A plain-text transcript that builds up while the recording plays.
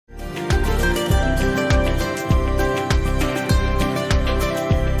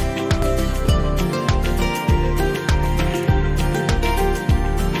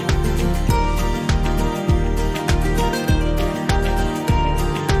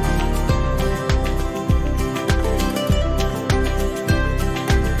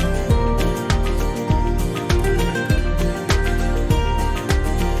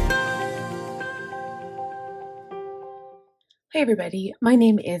Hey everybody, my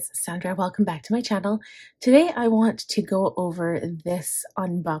name is Sandra. Welcome back to my channel. Today I want to go over this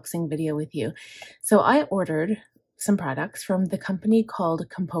unboxing video with you. So I ordered some products from the company called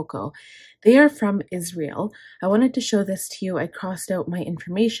Compoco. They are from Israel. I wanted to show this to you. I crossed out my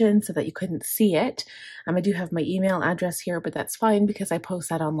information so that you couldn't see it. I do have my email address here, but that's fine because I post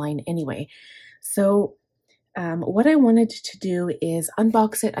that online anyway. So what I wanted to do is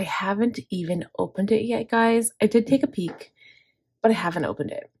unbox it. I haven't even opened it yet, guys. I did take a peek, but I haven't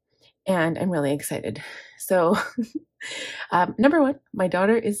opened it, and I'm really excited. So number one, my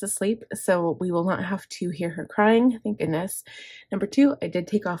daughter is asleep, so we will not have to hear her crying, thank goodness. Number two, I did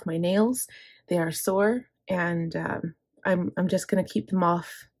take off my nails. They are sore, and I'm just gonna keep them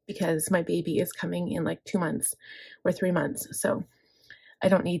off because my baby is coming in like 2 months or 3 months, so I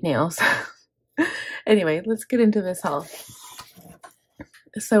don't need nails. Anyway, let's get into this haul.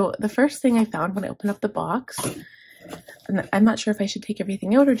 So the first thing I found when I opened up the box, and I'm not sure if I should take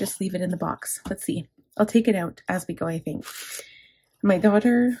everything out or just leave it in the box. Let's see. I'll take it out as we go, I think. My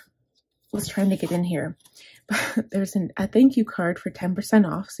daughter was trying to get in here, but there's a thank you card for 10%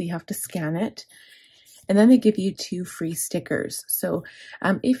 off, so you have to scan it. And then they give you 2 free stickers. So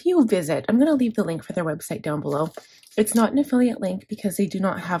if you visit, I'm going to leave the link for their website down below. It's not an affiliate link because they do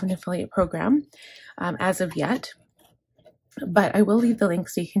not have an affiliate program as of yet. But I will leave the link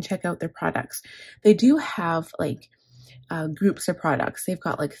so you can check out their products. They do have like groups of products. They've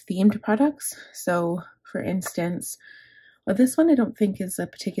got like themed products. So for instance, well, this one I don't think is a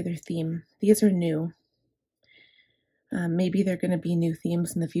particular theme. These are new. Maybe they're going to be new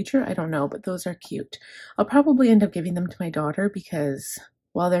themes in the future. I don't know, but those are cute. I'll probably end up giving them to my daughter because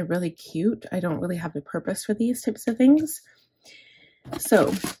while they're really cute, I don't really have a purpose for these types of things.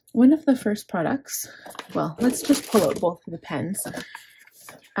 So one of the first products, well, let's just pull out both of the pens.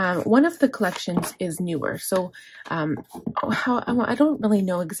 One of the collections is newer. So I don't really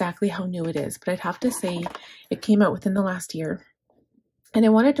know exactly how new it is, but I'd have to say it came out within the last year. And I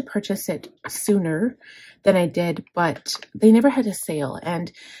wanted to purchase it sooner than I did, but they never had a sale.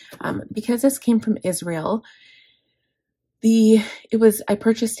 And because this came from Israel, I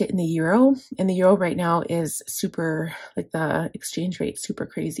purchased it in the euro, and the euro right now is super, like the exchange rate super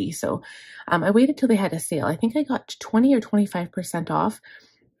crazy. So I waited till they had a sale. I think I got 20 or 25% off,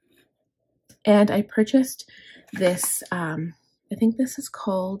 and I purchased this. I think this is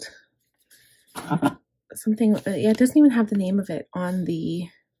called something. Yeah, it doesn't even have the name of it on the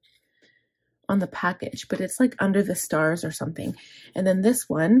package, but it's like Under the Stars or something. And then this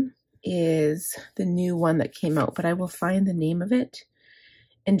one is the new one that came out, but I will find the name of it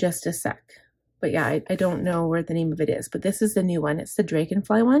in just a sec. But yeah, I don't know where the name of it is, but this is the new one. It's the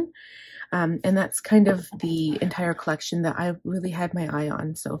Dragonfly one. And that's kind of the entire collection that I really had my eye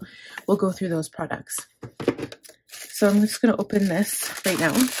on. So we'll go through those products. So I'm just going to open this right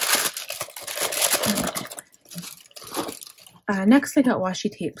now. Next, I got washi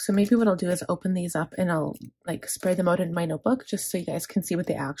tape. So maybe what I'll do is open these up and I'll like spray them out in my notebook just so you guys can see what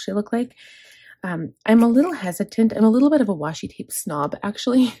they actually look like. I'm a little hesitant. I'm a little bit of a washi tape snob,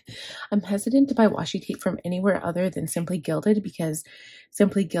 actually. I'm hesitant to buy washi tape from anywhere other than Simply Gilded because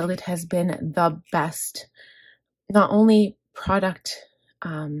Simply Gilded has been the best, not only product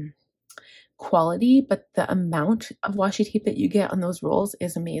quality, but the amount of washi tape that you get on those rolls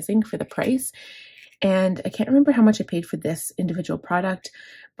is amazing for the price. And I can't remember how much I paid for this individual product,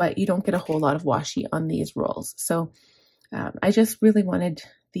 but you don't get a whole lot of washi on these rolls. So I just really wanted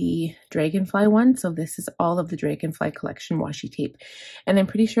the Dragonfly one. So this is all of the Dragonfly collection washi tape. And I'm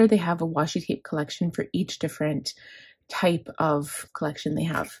pretty sure they have a washi tape collection for each different type of collection they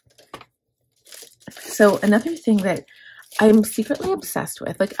have. So another thing that I'm secretly obsessed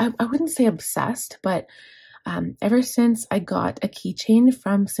with, like I wouldn't say obsessed, but ever since I got a keychain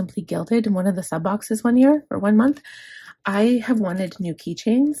from Simply Gilded in one of the sub boxes 1 year or 1 month, I have wanted new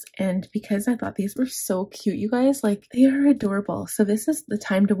keychains, and because I thought these were so cute, you guys, like they are adorable. So this is the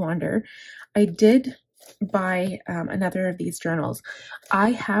Time to Wander. I did buy another of these journals.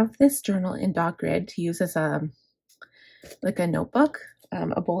 I have this journal in dot grid to use as a notebook,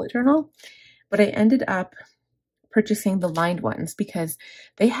 a bullet journal, but I ended up purchasing the lined ones because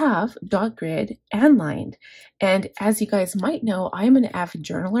they have dot grid and lined. And as you guys might know, I'm an avid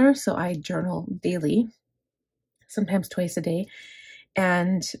journaler, so I journal daily, sometimes twice a day.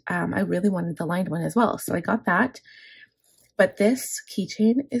 And I really wanted the lined one as well. So I got that. But this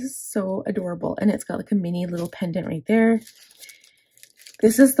keychain is so adorable, and it's got like a mini little pendant right there.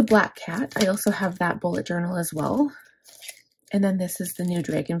 This is the Black Cat. I also have that bullet journal as well. And then this is the new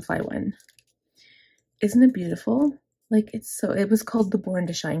Dragonfly one. Isn't it beautiful? Like it was called the Born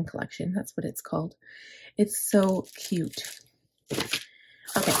to Shine collection. That's what it's called. It's so cute.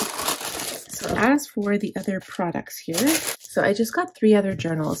 Okay, so as for the other products here, so I just got 3 other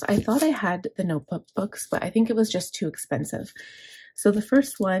journals. I thought I had the notebook books, but I think it was just too expensive. So the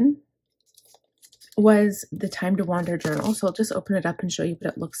first one was the Time to Wander journal. So I'll just open it up and show you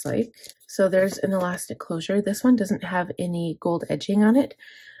what it looks like. So there's an elastic closure. This one doesn't have any gold edging on it,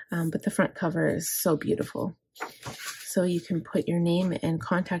 but the front cover is so beautiful. So you can put your name and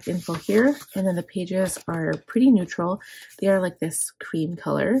contact info here, and then the pages are pretty neutral. They are like this cream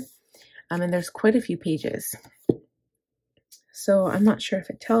color, and there's quite a few pages. So I'm not sure if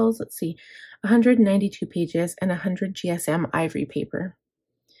it tells, let's see, 192 pages and 100 GSM ivory paper.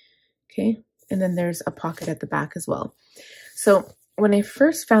 Okay, and then there's a pocket at the back as well. So when I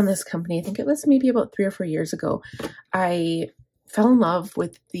first found this company, I think it was maybe about 3 or 4 years ago, I fell in love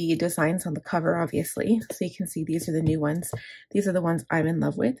with the designs on the cover, obviously. So you can see these are the new ones. These are the ones I'm in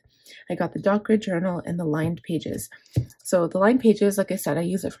love with. I got the dot grid journal and the lined pages. So the lined pages, like I said, I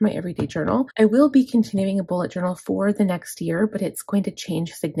use it for my everyday journal. I will be continuing a bullet journal for the next year, but it's going to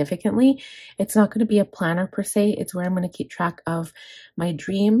change significantly. It's not going to be a planner per se. It's where I'm going to keep track of my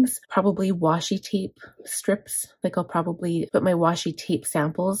dreams, probably washi tape strips. Like I'll probably put my washi tape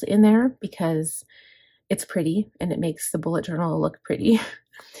samples in there because it's pretty and it makes the bullet journal look pretty.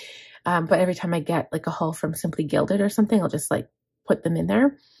 But every time I get like a haul from Simply Gilded or something, I'll just like put them in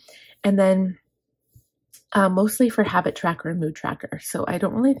there. And then mostly for habit tracker and mood tracker. So I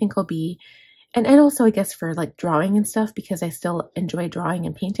don't really think I'll be, and also I guess for like drawing and stuff, because I still enjoy drawing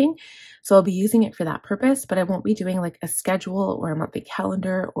and painting. So I'll be using it for that purpose, but I won't be doing like a schedule or a monthly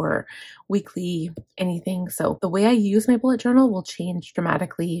calendar or weekly anything. So the way I use my bullet journal will change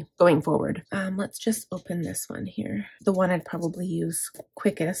dramatically going forward. Let's just open this one here. The one I'd probably use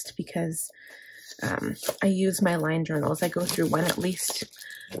quickest because I use my line journals. I go through one at least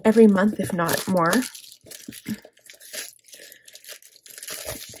every month, if not more.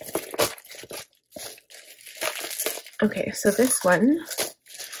 Okay, so this one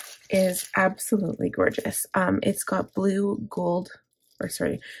is absolutely gorgeous. It's got blue, gold, or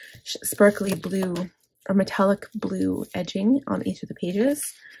sorry, sparkly blue or metallic blue edging on each of the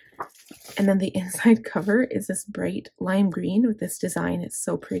pages. And then the inside cover is this bright lime green with this design. It's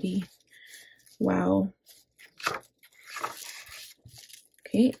so pretty. Wow.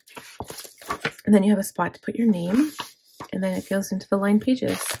 Okay. And then you have a spot to put your name, and then it goes into the lined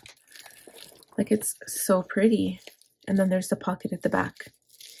pages. Like, it's so pretty. And then there's the pocket at the back.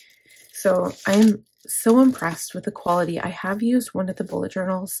 So I'm so impressed with the quality. I have used one of the bullet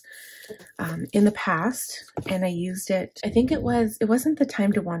journals in the past, and I used it, I think it wasn't the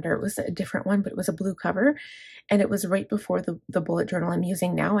Time to Wander, it was a different one, but it was a blue cover, and it was right before the bullet journal I'm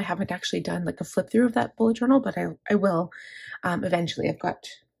using now. I haven't actually done like a flip through of that bullet journal, but I will eventually.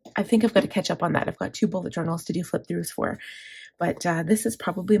 I think I've got to catch up on that. I've got 2 bullet journals to do flip throughs for, but this is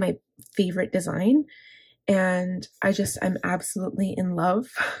probably my favorite design, and I'm absolutely in love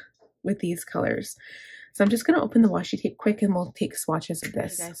with these colors. So I'm just going to open the washi tape quick and we'll take swatches of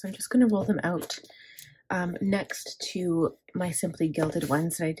this. Okay, guys, so I'm just going to roll them out next to my Simply Gilded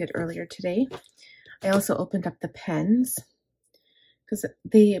ones that I did earlier today. I also opened up the pens because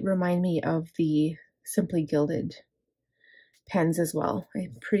they remind me of the Simply Gilded pens as well.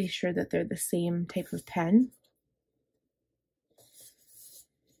 I'm pretty sure that they're the same type of pen.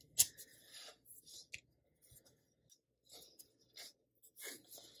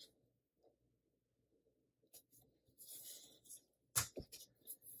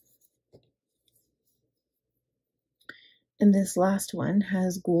 And this last one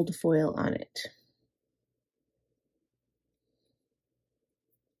has gold foil on it.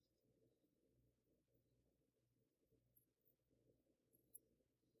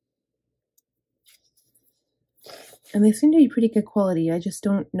 And they seem to be pretty good quality. I just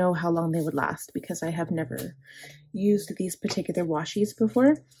don't know how long they would last because I have never used these particular washies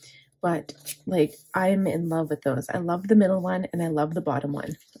before. But like, I'm in love with those. I love the middle one and I love the bottom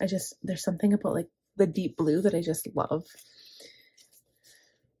one. There's something about like the deep blue that I just love.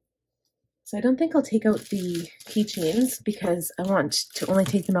 So I don't think I'll take out the keychains because I want to only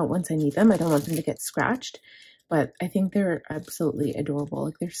take them out once I need them. I don't want them to get scratched, but I think they're absolutely adorable.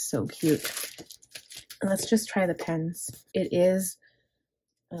 Like, they're so cute. And let's just try the pens. It is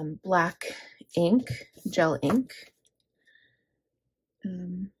black ink, gel ink.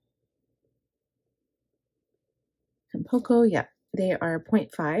 Compoco, yeah, they are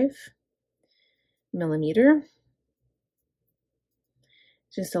 0.5 millimeter.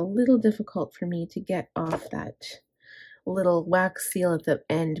 Just a little difficult for me to get off that little wax seal at the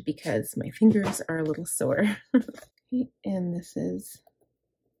end because my fingers are a little sore. Okay, and this is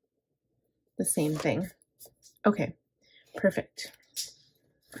the same thing. Okay, Perfect.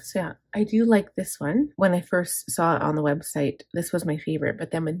 So yeah, I do like this one. When I first saw it on the website, this was my favorite.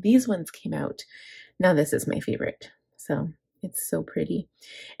 But then when these ones came out, now this is my favorite. So it's so pretty.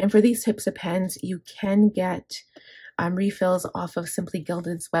 And for these types of pens, you can get refills off of Simply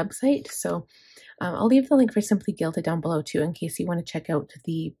Gilded's website. So I'll leave the link for Simply Gilded down below too, in case you want to check out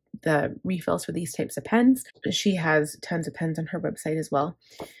the refills for these types of pens. She has tons of pens on her website as well.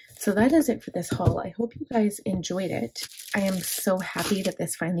 So that is it for this haul. I hope you guys enjoyed it. I am so happy that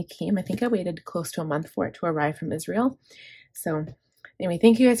this finally came. I think I waited close to a month for it to arrive from Israel. So anyway,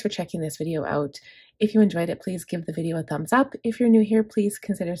 thank you guys for checking this video out. If you enjoyed it, please give the video a thumbs up. If you're new here, please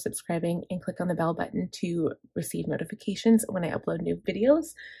consider subscribing and click on the bell button to receive notifications when I upload new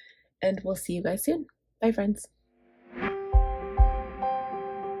videos. And we'll see you guys soon. Bye, friends.